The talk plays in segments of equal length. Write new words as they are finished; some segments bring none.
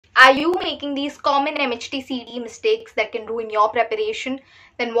Are you making these common MHT-CET mistakes that can ruin your preparation?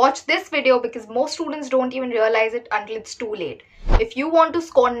 Then watch this video because most students don't even realize it until it's too late. If you want to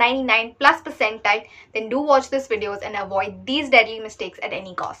score 99 plus percentile, then do watch these videos and avoid these deadly mistakes at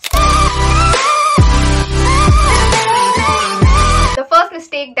any cost. The first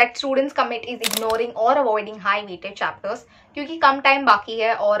mistake that students commit is ignoring or avoiding high weighted chapters. क्योंकि कम time बाकी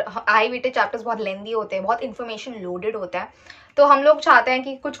है और high weighted chapters बहुत लेंदी होते हैं, बहुत information loaded होता है, तो हम लोग चाहते हैं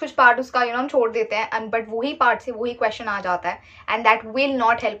कि कुछ पार्ट उसका हम छोड़ देते हैं, बट वही पार्ट से वही क्वेश्चन आ जाता है and that will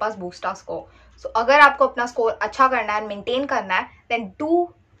not help us boost our score. सो अगर आपको अपना स्कोर अच्छा करना है, मेंटेन करना है, then do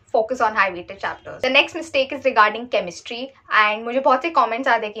focus on high weighted chapters. The next mistake is regarding chemistry and मुझे बहुत से comments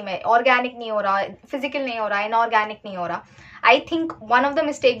आते हैं कि मैं organic नहीं हो रहा, physical नहीं हो रहा, inorganic नहीं हो रहा. I think one of the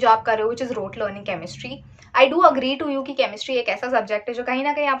mistake जो आप कर रहे हो which is rote learning chemistry. I do agree to you कि chemistry एक ऐसा subject है जो कहीं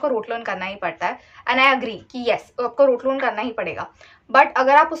ना कहीं आपको rote learn करना ही पड़ता है and I agree कि yes आपको rote learn करना ही पड़ेगा. बट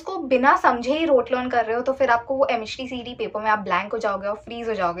अगर आप उसको बिना समझे ही रोट लर्न कर रहे हो तो फिर आपको वो MHTCET पेपर में आप ब्लैंक हो जाओगे और फ्रीज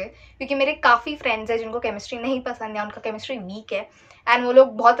हो जाओगे. क्योंकि मेरे काफ़ी फ्रेंड्स हैं जिनको केमिस्ट्री नहीं पसंद है, उनका केमिस्ट्री वीक है एंड वो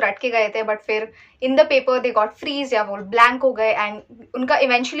लोग बहुत रट के गए थे बट फिर in the paper they got freeze या वो ब्लैंक हो गए एंड उनका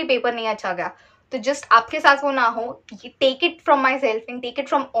इवेंचुअली पेपर नहीं अच्छा गया. तो जस्ट आपके साथ वो ना हो, take it from my self and take it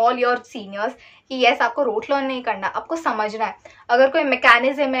from all your seniors कि यस आपको रोट लर्न नहीं करना, आपको समझना है. अगर कोई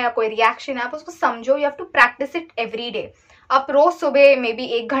मैकेनिज्म है या कोई रिएक्शन है आप उसको समझो. You have to practice it every day. आप रोज सुबह मे बी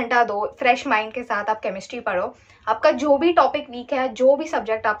 1 घंटा दो, फ्रेश माइंड के साथ आप केमिस्ट्री पढ़ो. आपका जो भी टॉपिक वीक है, जो भी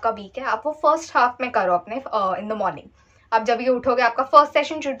सब्जेक्ट आपका वीक है, आप वो फर्स्ट हाफ में करो अपने इन द मॉर्निंग. आप जब ये उठोगे आपका first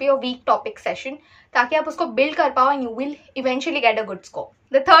session should be a weak topic session ताकि आप उसको बिल्ड कर पाओ and you will eventually get a good score.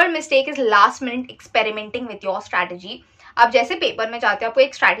 The third mistake is last minute experimenting with your strategy. आप जैसे पेपर में जाते हो, आपको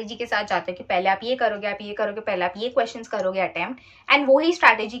एक स्ट्रैटेजी के साथ जाते हो कि पहले आप ये करोगे, पहले आप ये क्वेश्चंस करोगे अटेम्प्ट एंड वही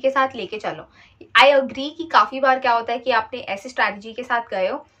स्ट्रैटेजी के साथ लेके चलो. आई अग्री कि काफ़ी बार क्या होता है कि आपने ऐसे स्ट्रैटेजी के साथ गए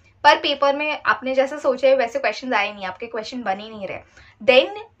हो पर पेपर में आपने जैसा सोचा है वैसे क्वेश्चन आए नहीं, आपके क्वेश्चन बन ही नहीं रहे.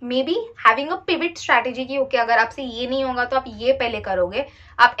 Then may be having a pivot strategy की ओके अगर आपसे ये नहीं होगा तो आप ये पहले करोगे.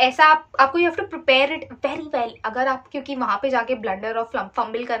 आप ऐसा आपको you have to prepare it very well. अगर आप क्योंकि वहां पे जाके ब्लंडर और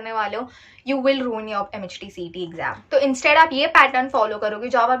फंबल करने वाले हो you will रूइन your MHTCET exam. तो इंस्टेड आप ये पैटर्न फॉलो करोगे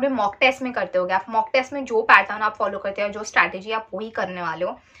जो आप अपने मॉक टेस्ट में करते होगे. आप मॉक टेस्ट में जो पैटर्न आप फॉलो करते हो, जो स्ट्रैटेजी आप वही करने वाले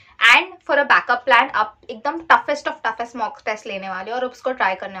हो. And for a backup plan आप एकदम toughest of toughest mock test लेने वाले हो और उसको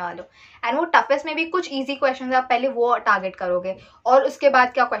ट्राई करने वाले हो. एंड वो टफेस्ट में भी कुछ इजी क्वेश्चन आप पहले वो टारगेट करोगे और उसके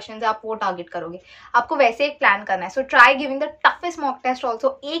बाद क्या क्वेश्चन है आप वो टारगेट करोगे. आपको वैसे एक प्लान करना है. So try giving the toughest mock test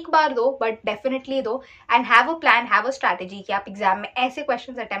also. एक बार दो बट डेफिनेटली दो and have a plan, have a strategy कि आप एग्जाम में ऐसे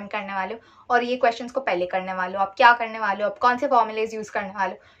क्वेश्चन अटेम्प्ट करने वाले हो और ये क्वेश्चंस को पहले करने वाले हो. आप क्या करने वाले हो, आप कौन से फॉर्मुलेज यूज करने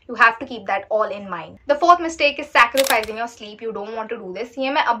वाले हो. You have to keep that all in mind. The fourth mistake is sacrificing your sleep. You don't want to do this. ये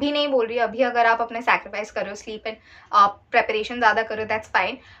मैं अभी नहीं बोल रही. अभी अगर आप अपने सैक्रिफाइस करो स्लीप एंड प्रेपरेशन ज्यादा करो that's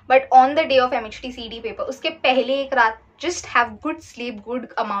fine, but on the day of MHTCET paper उसके पहले एक रात just have good sleep, good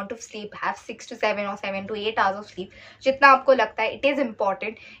amount of sleep, have 6 to 7 or 7 to 8 hours of sleep. जितना आपको लगता है, it is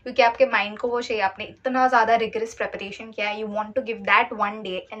important क्योंकि आपके माइंड को वो चाहिए. आपने इतना ज़्यादा rigorous preparation किया है, you want to give that one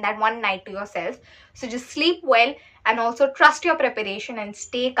day and that one night to yourself. So just sleep well and also trust your preparation and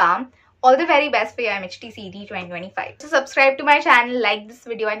stay calm. All the very best for your MHTCET 2025. So subscribe to my channel, like this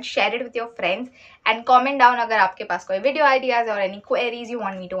video and share it with your friends and comment down अगर आपके पास कोई video ideas or any queries you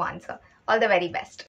want me to answer. All the very best.